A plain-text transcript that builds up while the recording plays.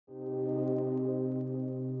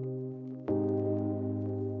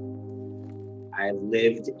I've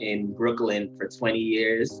lived in Brooklyn for 20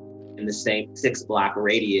 years in the same 6-block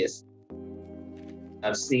radius.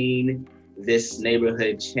 I've seen this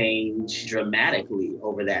neighborhood change dramatically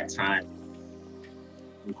over that time.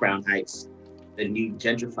 In Crown Heights, the new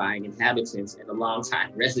gentrifying inhabitants and the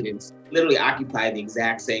longtime residents literally occupy the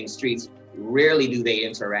exact same streets. Rarely do they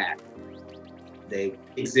interact. They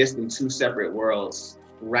exist in two separate worlds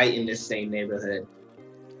right in this same neighborhood.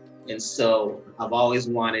 And so I've always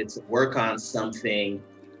wanted to work on something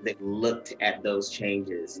that looked at those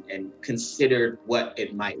changes and considered what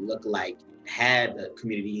it might look like had the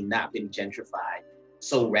community not been gentrified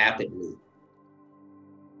so rapidly.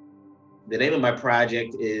 The name of my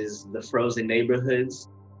project is The Frozen Neighborhoods,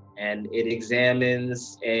 and it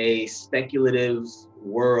examines a speculative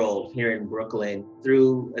world here in Brooklyn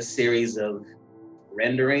through a series of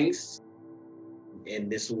renderings. In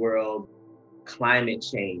this world, climate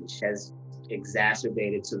change has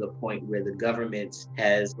exacerbated to the point where the government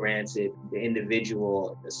has granted the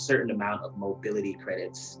individual a certain amount of mobility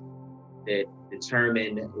credits that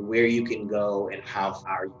determine where you can go and how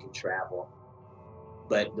far you can travel.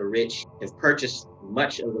 But the rich have purchased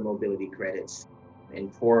much of the mobility credits,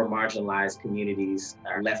 and poor marginalized communities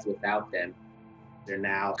are left without them. They're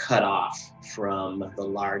now cut off from the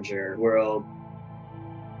larger world.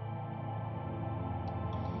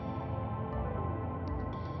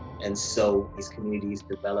 And so these communities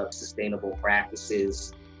develop sustainable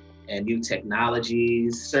practices and new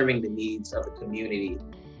technologies serving the needs of the community.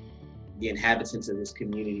 The inhabitants of this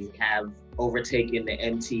community have overtaken the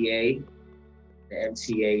MTA. The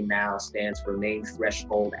MTA now stands for Main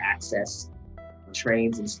Threshold Access.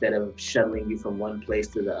 Trains, instead of shuttling you from one place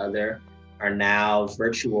to the other, are now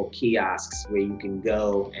virtual kiosks where you can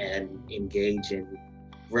go and engage in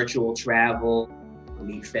virtual travel,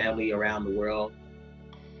 meet family around the world,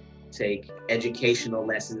 take educational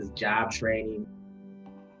lessons, job training.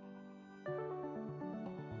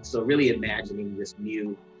 So really imagining this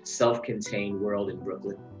new self-contained world in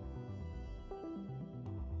Brooklyn.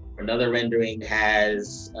 Another rendering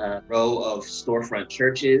has a row of storefront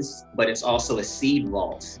churches, but it's also a seed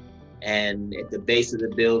vault. And at the base of the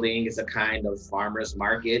building is a kind of farmer's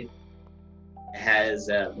market. It has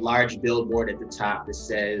a large billboard at the top that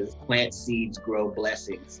says, "Plant seeds, grow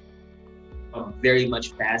blessings." I'm very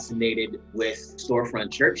much fascinated with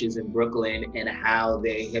storefront churches in Brooklyn and how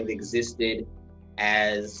they have existed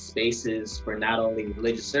as spaces for not only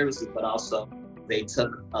religious services, but also they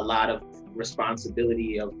took a lot of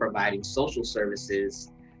responsibility of providing social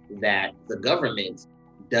services that the government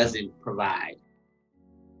doesn't provide.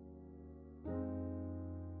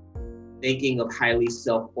 Thinking of highly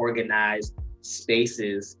self-organized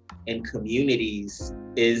spaces and communities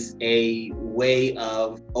is a way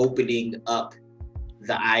of opening up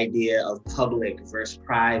the idea of public versus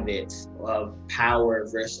private, of power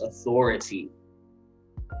versus authority.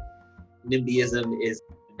 NIMBYism is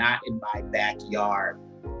not in my backyard.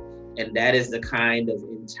 And that is the kind of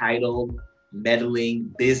entitled,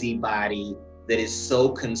 meddling busybody that is so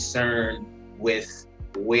concerned with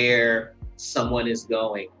where someone is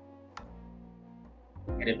going.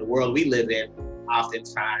 And in the world we live in,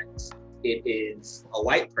 oftentimes it is a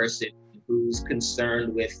white person who's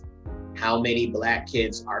concerned with how many Black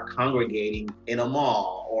kids are congregating in a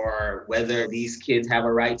mall, or whether these kids have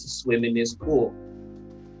a right to swim in this pool.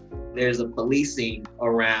 There's a policing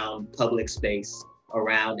around public space,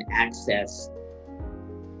 around access.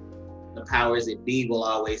 The powers that be will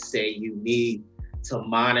always say you need to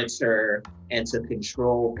monitor and to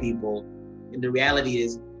control people. And the reality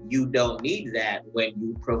is you don't need that when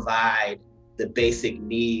you provide the basic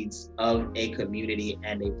needs of a community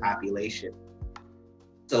and a population.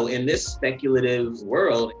 So in this speculative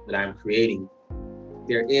world that I'm creating,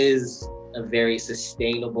 there is a very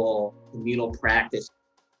sustainable communal practice.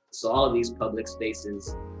 So all of these public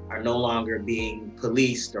spaces are no longer being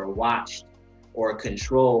policed or watched or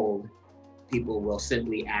controlled. People will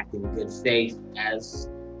simply act in good faith as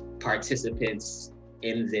participants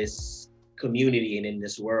in this community and in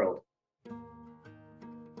this world.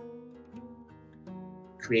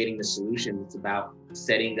 Creating the solution, it's about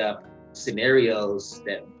setting up scenarios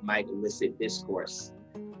that might elicit discourse.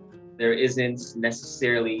 There isn't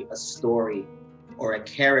necessarily a story or a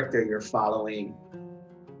character you're following.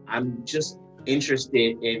 I'm just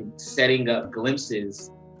interested in setting up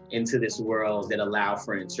glimpses into this world that allow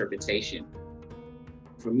for interpretation.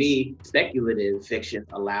 For me, speculative fiction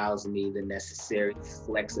allows me the necessary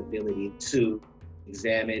flexibility to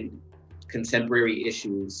examine contemporary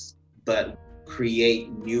issues, but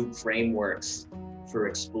create new frameworks for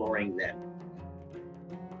exploring them.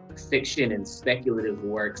 Fiction and speculative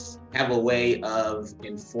works have a way of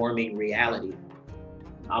informing reality.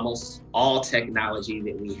 almost all technology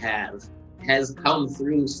that we have has come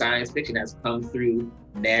through science fiction, has come through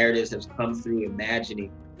narratives, has come through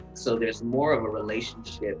imagining. So there's more of a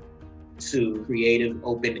relationship to creative,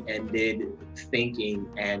 open-ended thinking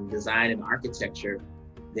and design and architecture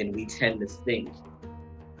than we tend to think.